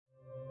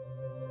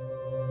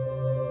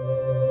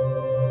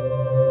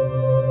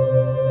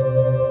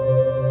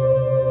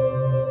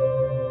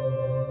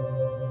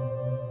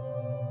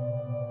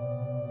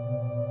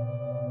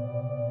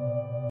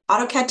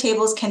AutoCAD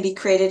tables can be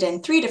created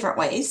in 3 different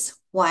ways.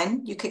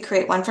 1, you could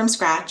create one from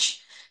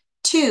scratch.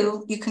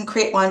 2, you can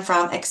create one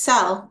from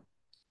Excel.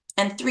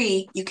 And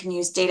 3, you can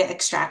use data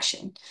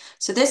extraction.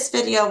 So this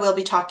video will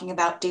be talking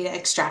about data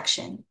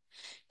extraction.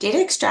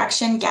 Data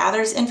extraction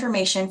gathers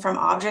information from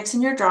objects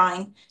in your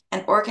drawing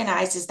and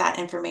organizes that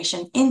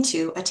information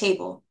into a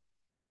table.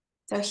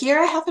 So here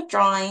I have a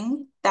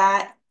drawing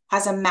that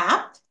has a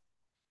map,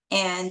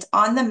 and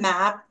on the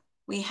map,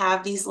 we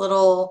have these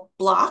little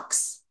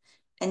blocks,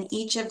 and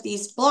each of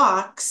these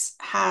blocks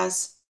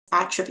has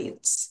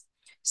attributes.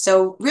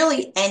 So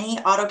really any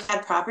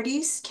AutoCAD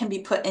properties can be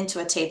put into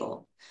a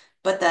table,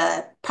 but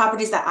the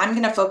properties that I'm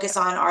going to focus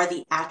on are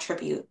the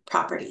attribute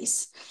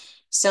properties.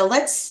 So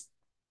let's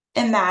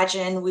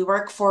imagine we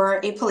work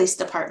for a police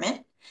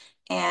department,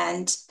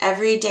 and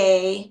every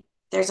day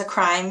there's a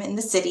crime in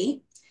the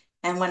city.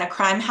 And when a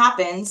crime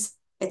happens,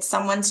 it's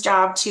someone's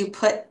job to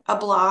put a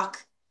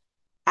block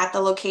at the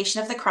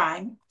location of the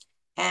crime,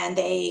 and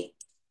they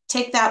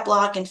take that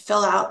block and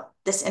fill out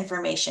this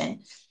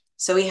information.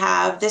 So we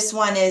have, this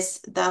one is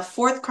the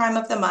 4th crime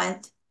of the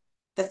month,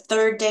 the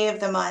 3rd day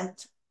of the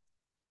month,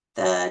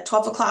 the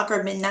 12 o'clock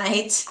or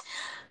midnight,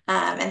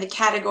 and the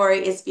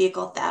category is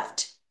vehicle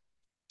theft,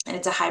 and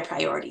it's a high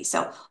priority.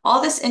 So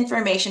all this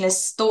information is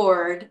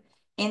stored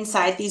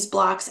inside these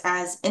blocks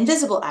as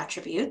invisible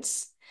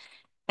attributes.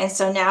 And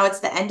so now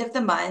it's the end of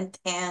the month,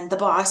 and the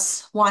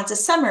boss wants a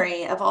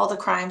summary of all the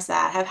crimes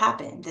that have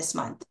happened this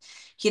month.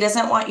 He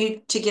doesn't want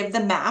you to give the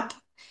map.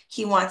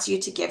 He wants you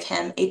to give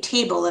him a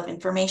table of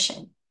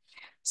information.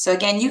 So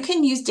again, you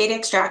can use data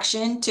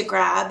extraction to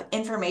grab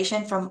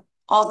information from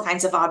all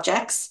kinds of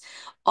objects.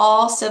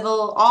 All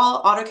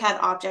AutoCAD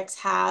objects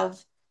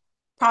have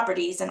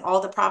properties, and all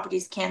the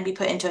properties can be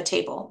put into a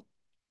table.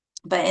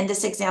 But in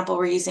this example,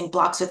 we're using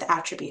blocks with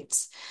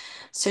attributes.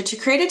 So to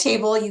create a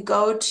table, you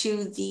go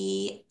to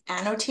the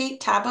Annotate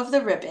tab of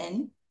the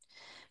ribbon.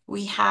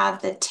 We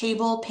have the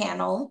Table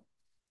panel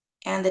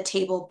and the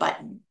Table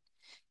button.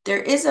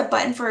 There is a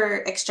button for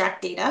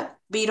Extract Data,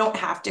 but you don't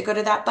have to go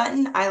to that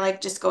button. I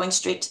like just going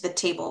straight to the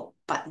Table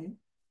button.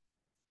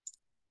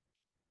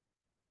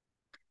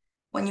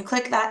 When you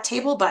click that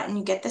Table button,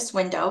 you get this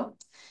window.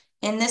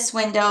 In this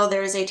window,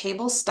 there is a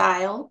table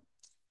style,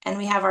 and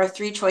we have our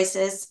 3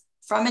 choices: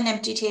 from an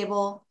empty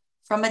table,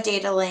 from a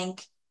data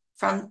link,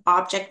 from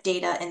object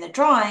data in the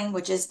drawing,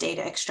 which is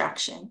data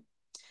extraction.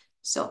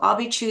 So I'll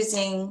be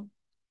choosing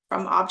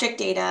from object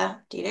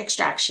data, data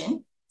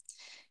extraction.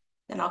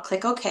 Then I'll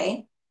click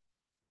OK.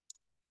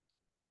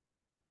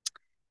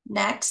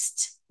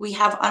 Next, we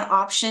have an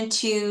option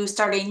to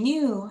start a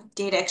new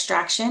data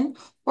extraction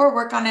or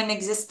work on an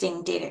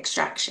existing data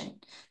extraction.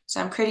 So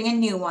I'm creating a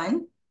new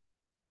one.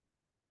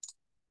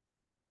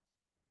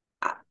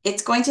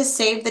 It's going to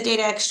save the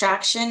data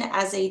extraction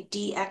as a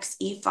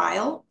DXE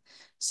file.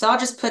 So I'll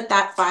just put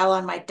that file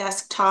on my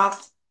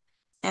desktop,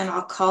 and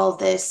I'll call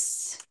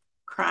this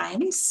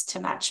crimes to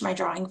match my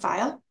drawing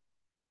file.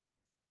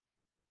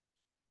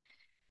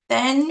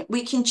 Then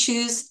we can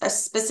choose a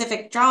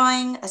specific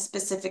drawing, a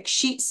specific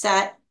sheet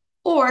set,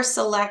 or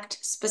select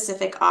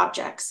specific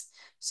objects.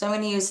 So I'm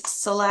going to use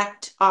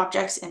select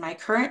objects in my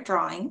current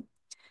drawing.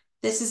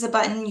 This is a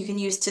button you can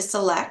use to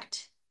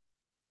select.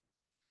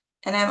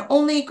 And I'm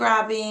only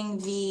grabbing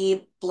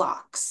the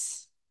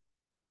blocks.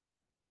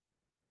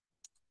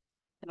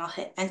 And I'll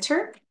hit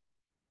enter.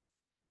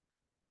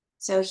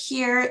 So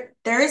here,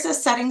 there is a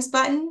settings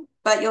button,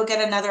 but you'll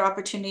get another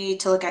opportunity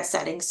to look at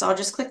settings. So I'll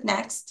just click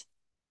next.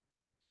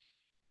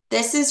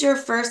 This is your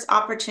first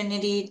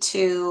opportunity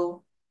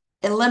to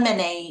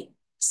eliminate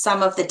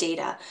some of the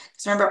data.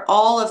 Because remember,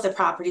 all of the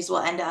properties will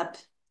end up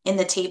in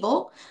the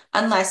table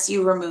unless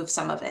you remove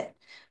some of it.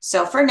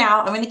 So for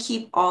now, I'm going to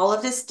keep all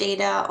of this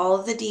data, all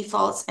of the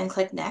defaults, and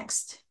click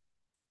next.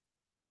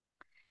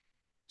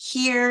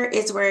 Here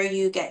is where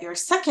you get your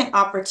second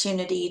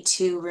opportunity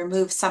to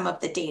remove some of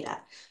the data.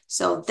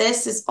 So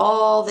this is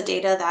all the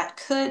data that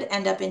could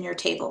end up in your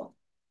table.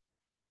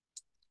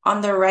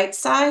 On the right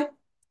side,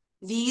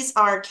 these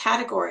are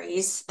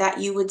categories that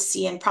you would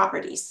see in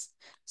properties.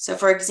 So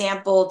for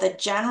example, the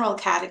general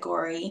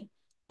category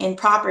in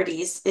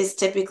properties is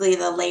typically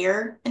the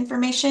layer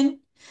information.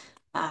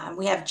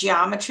 We have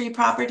geometry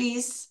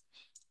properties,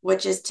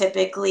 which is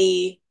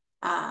typically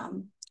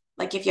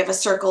like if you have a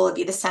circle, it'd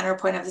be the center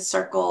point of the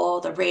circle,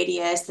 the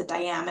radius, the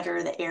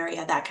diameter, the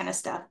area, that kind of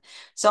stuff.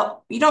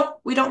 So we don't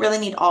really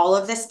need all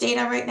of this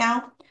data right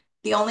now.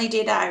 The only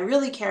data I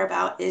really care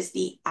about is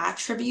the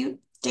attribute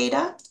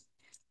data.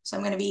 So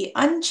I'm going to be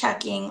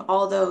unchecking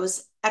all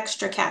those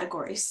extra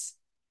categories.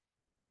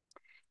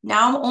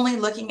 Now I'm only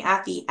looking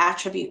at the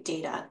attribute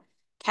data: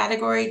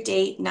 category,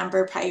 date,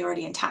 number,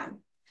 priority, and time.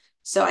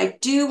 So I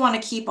do want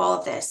to keep all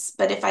of this,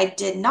 but if I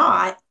did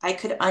not, I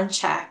could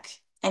uncheck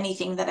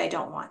anything that I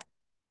don't want.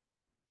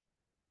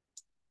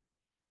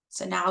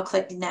 So now I'll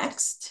click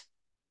next.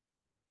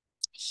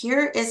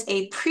 Here is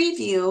a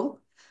preview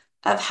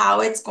of how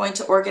it's going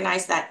to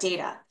organize that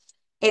data.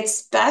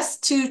 It's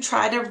best to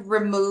try to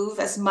remove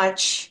as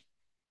much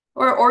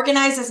or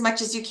organize as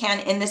much as you can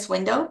in this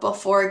window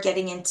before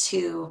getting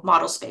into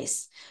model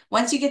space.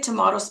 Once you get to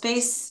model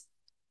space,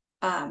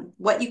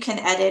 what you can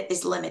edit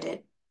is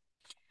limited.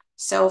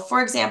 So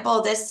for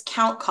example, this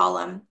count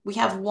column, we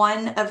have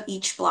one of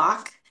each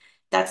block.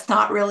 That's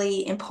not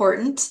really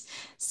important.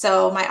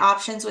 So my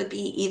options would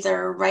be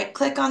either right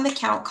click on the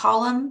count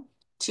column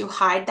to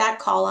hide that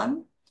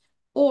column,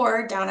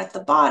 or down at the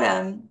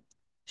bottom,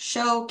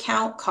 show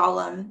count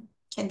column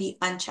can be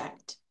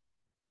unchecked.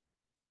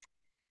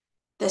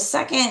 The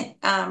second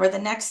or the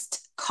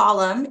next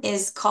column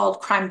is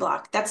called crime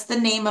block. That's the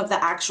name of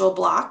the actual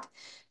block.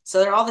 So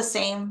they're all the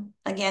same.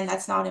 Again,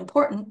 that's not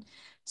important.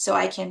 So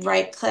I can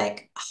right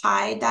click,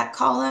 hide that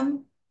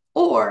column,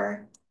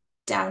 or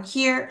down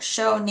here,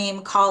 show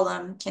name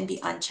column can be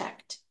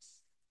unchecked.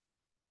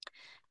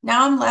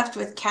 Now I'm left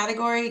with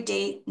category,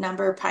 date,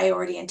 number,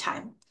 priority, and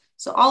time.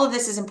 So all of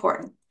this is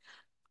important.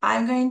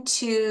 I'm going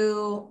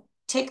to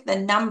take the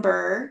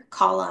number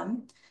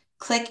column,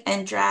 click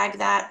and drag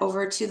that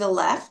over to the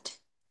left.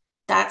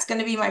 That's going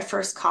to be my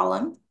first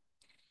column.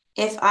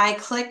 If I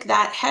click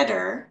that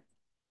header,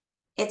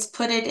 it's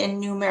put it in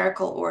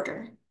numerical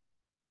order.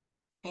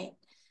 Right?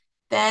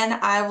 Then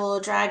I will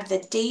drag the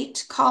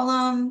date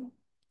column,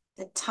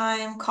 the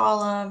time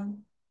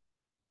column,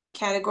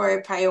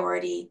 category,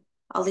 priority.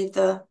 I'll leave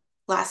the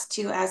last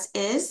two as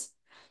is.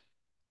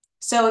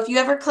 So if you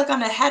ever click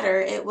on a header,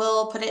 it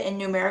will put it in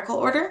numerical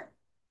order.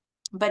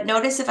 But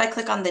notice if I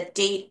click on the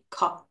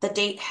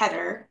date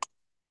header,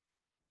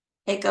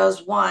 it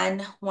goes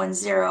 1, 1,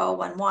 0,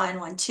 1, 1,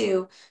 1,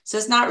 2. So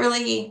it's not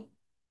really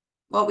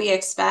what we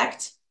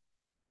expect.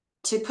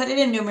 To put it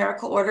in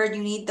numerical order,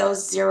 you need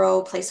those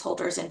 0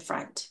 placeholders in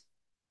front.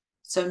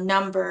 So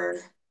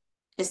number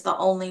is the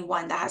only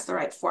one that has the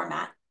right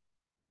format.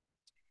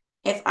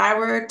 If I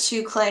were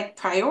to click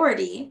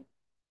priority,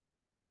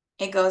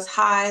 it goes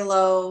high,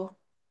 low,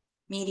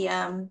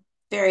 medium,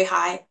 very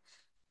high.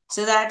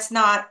 So that's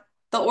not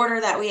the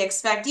order that we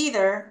expect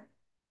either.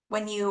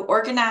 When you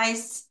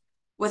organize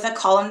with a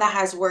column that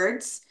has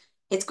words,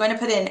 it's going to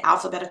put it in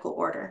alphabetical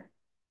order.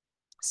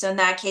 So in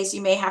that case,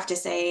 you may have to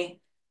say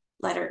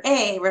letter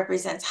A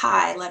represents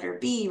high, letter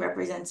B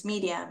represents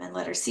medium, and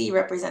letter C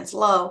represents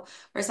low,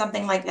 or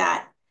something like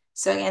that.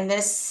 So again,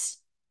 this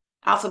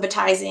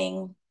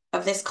alphabetizing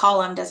of this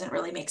column doesn't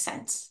really make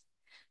sense.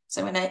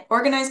 So I'm going to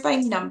organize by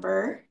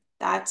number.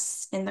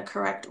 That's in the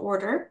correct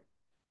order.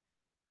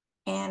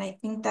 And I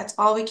think that's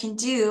all we can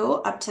do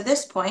up to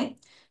this point.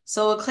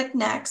 So we'll click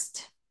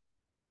next.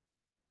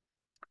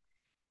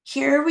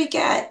 Here we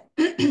get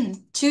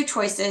two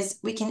choices.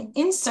 We can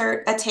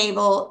insert a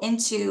table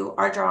into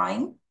our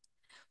drawing,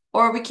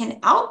 or we can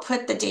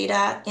output the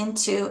data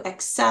into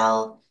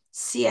Excel,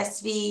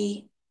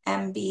 CSV,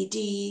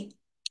 MBD,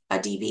 a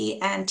DB,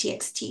 and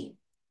TXT,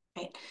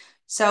 right?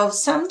 So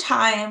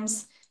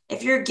sometimes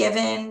if you're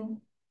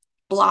given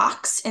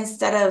blocks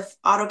instead of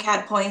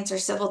AutoCAD points or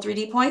Civil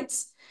 3D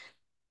points,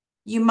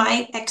 you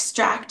might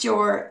extract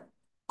your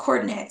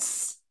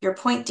coordinates, your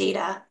point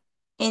data,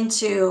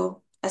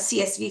 into a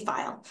CSV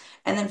file.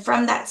 And then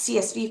from that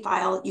CSV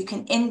file, you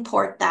can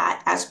import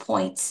that as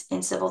points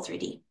in Civil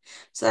 3D.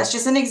 So that's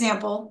just an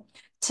example.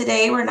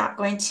 Today, we're not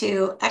going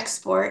to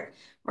export.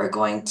 We're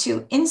going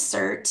to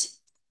insert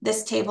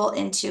this table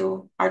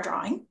into our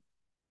drawing.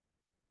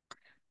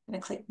 I'm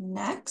going to click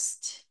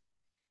next.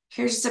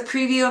 Here's just a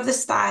preview of the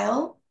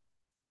style.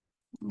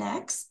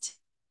 Next.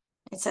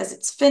 It says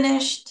it's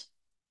finished.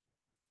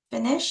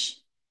 Finish.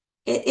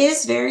 It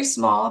is very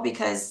small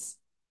because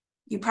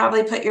you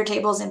probably put your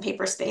tables in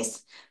paper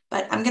space,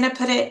 but I'm going to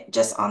put it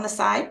just on the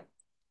side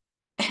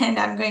and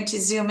I'm going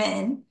to zoom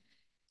in.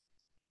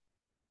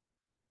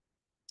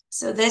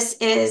 So this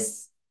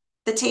is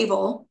the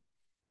table.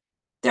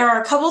 There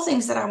are a couple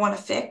things that I want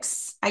to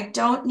fix. I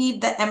don't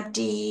need the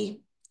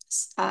empty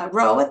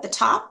row at the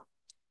top,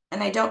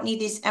 and I don't need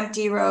these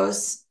empty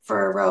rows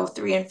for row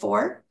 3 and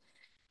 4.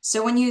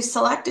 So when you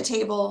select a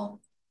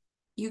table,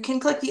 you can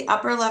click the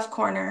upper left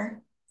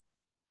corner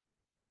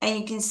and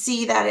you can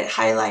see that it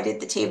highlighted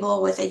the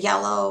table with a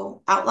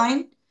yellow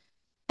outline.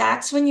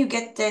 That's when you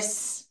get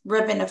this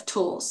ribbon of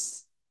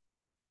tools,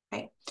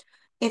 right?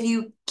 If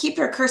you keep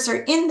your cursor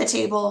in the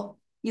table,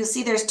 you'll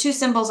see there's two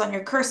symbols on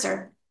your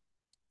cursor.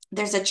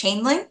 There's a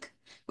chain link,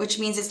 which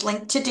means it's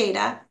linked to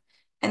data,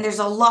 and there's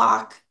a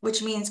lock,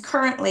 which means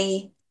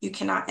currently you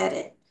cannot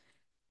edit.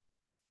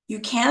 You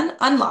can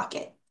unlock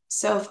it.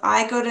 So if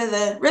I go to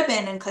the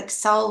ribbon and click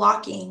cell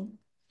locking,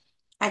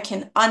 I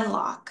can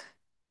unlock.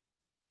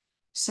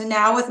 So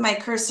now with my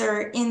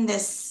cursor in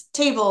this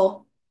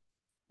table,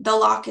 the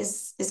lock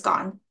is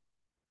gone.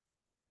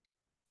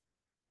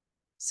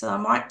 So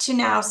I want to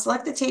now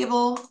select the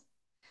table.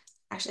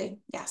 Actually,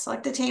 yeah,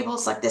 select the table,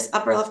 select this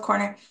upper left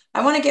corner.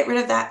 I want to get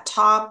rid of that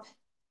top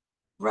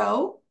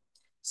row.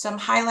 So I'm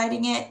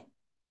highlighting it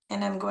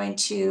and I'm going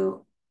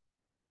to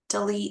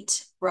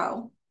delete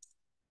row.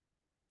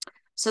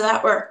 So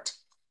that worked.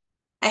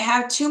 I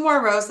have two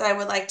more rows that I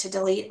would like to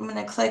delete. I'm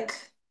going to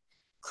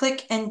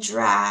click and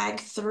drag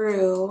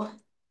through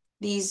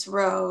these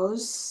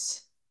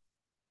rows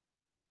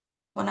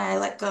When I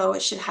let go,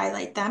 it should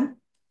highlight them.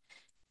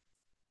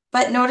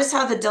 But notice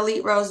how the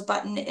delete rows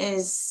button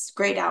is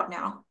grayed out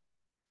now.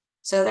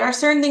 So there are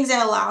certain things it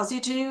allows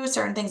you to do,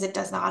 certain things it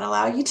does not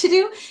allow you to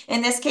do.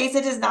 In this case,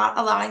 it is not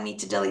allowing me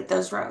to delete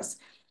those rows.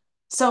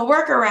 So a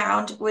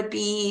workaround would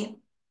be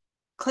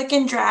click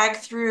and drag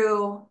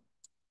through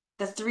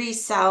the 3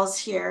 cells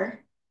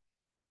here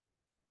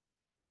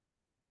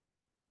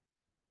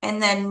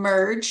and then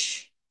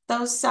merge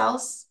those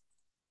cells.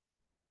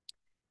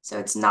 So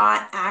it's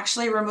not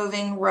actually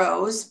removing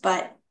rows,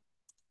 but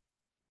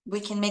we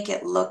can make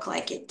it look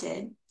like it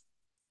did.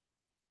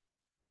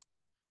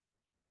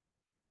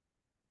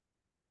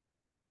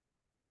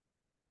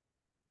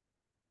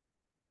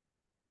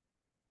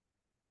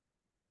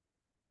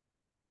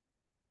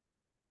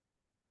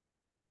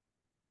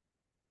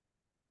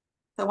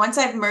 So once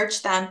I've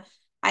merged them,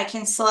 I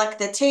can select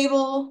the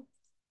table.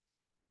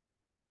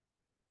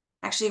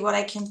 Actually, what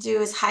I can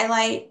do is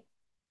highlight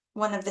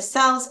one of the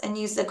cells and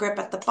use the grip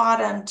at the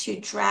bottom to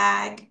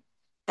drag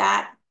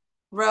that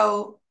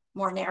row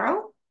more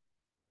narrow.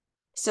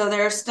 So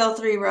there are still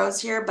 3 rows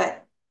here,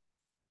 but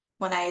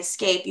when I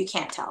escape, you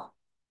can't tell.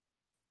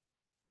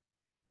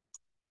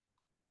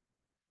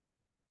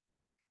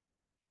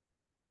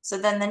 So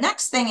then the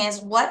next thing is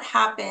what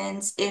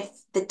happens if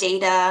the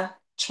data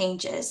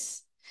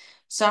changes?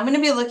 So I'm going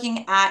to be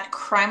looking at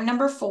crime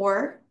number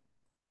 4,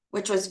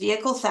 which was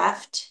vehicle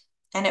theft,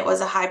 and it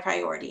was a high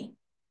priority.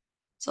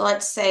 So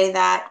let's say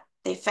that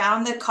they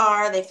found the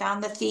car, they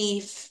found the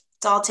thief,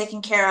 it's all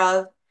taken care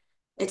of.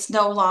 It's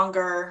no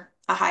longer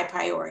a high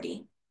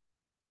priority.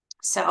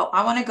 So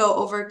I want to go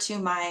over to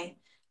my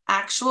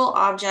actual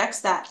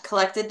objects that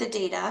collected the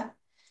data.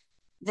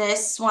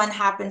 This one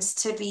happens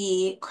to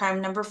be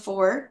crime number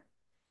 4.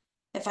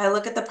 If I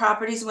look at the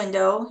properties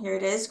window, here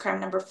it is, crime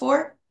number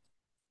 4.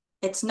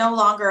 It's no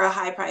longer a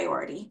high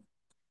priority.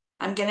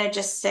 I'm going to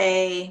just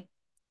say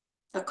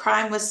the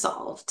crime was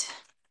solved.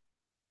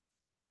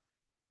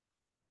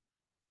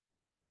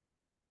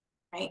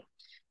 Right?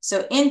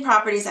 So in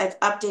properties, I've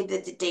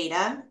updated the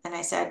data and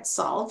I said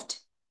solved.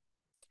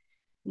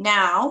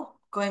 Now,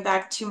 going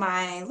back to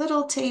my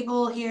little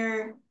table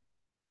here,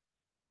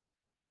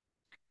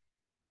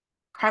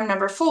 crime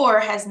number 4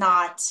 has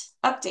not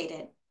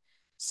updated.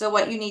 So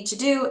what you need to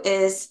do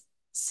is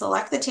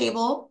select the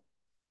table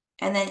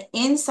and then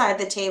inside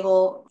the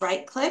table,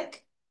 right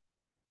click,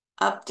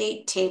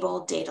 update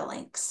table data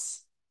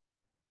links,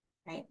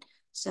 right?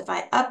 So if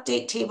I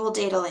update table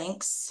data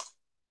links,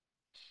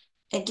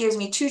 it gives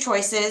me 2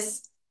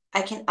 choices.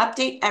 I can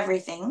update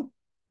everything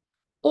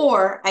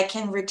or I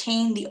can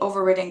retain the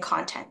overridden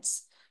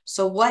contents.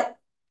 So what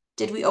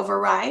did we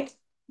override?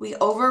 We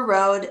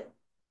overrode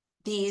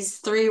these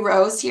 3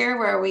 rows here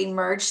where we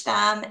merged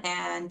them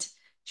and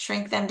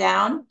shrink them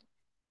down,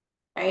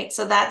 right?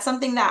 So that's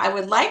something that I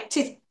would like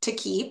to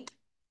keep,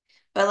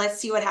 but let's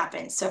see what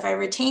happens. So if I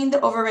retain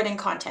the overridden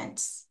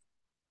contents,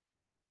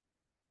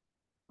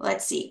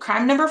 let's see,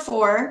 crime number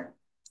 4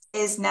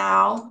 is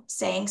now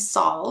saying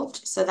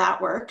solved, so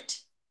that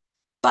worked.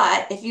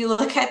 But if you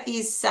look at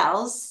these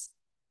cells,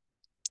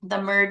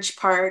 the merge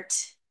part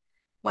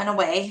went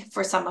away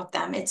for some of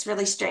them. It's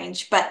really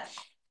strange, but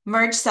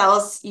merge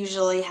cells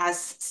usually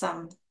has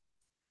some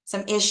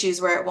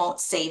issues where it won't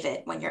save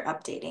it when you're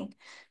updating.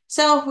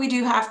 So we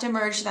do have to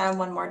merge them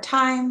one more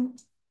time,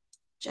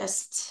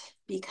 just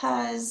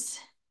because.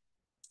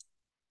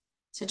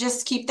 So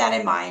just keep that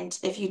in mind.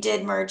 If you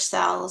did merge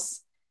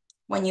cells,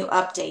 when you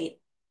update,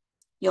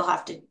 you'll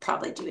have to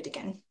probably do it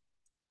again.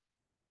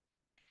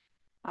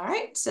 All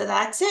right, so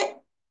that's it.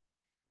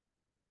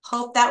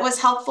 Hope that was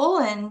helpful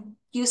and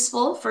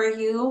useful for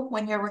you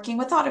when you're working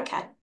with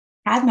AutoCAD.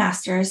 CAD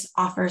Masters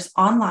offers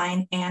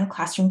online and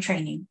classroom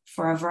training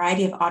for a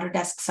variety of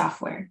Autodesk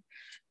software.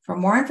 For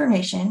more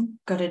information,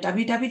 go to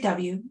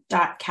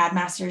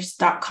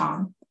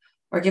www.cadmasters.com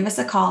or give us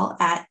a call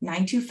at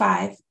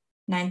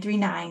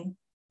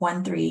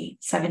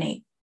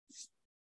 925-939-1378.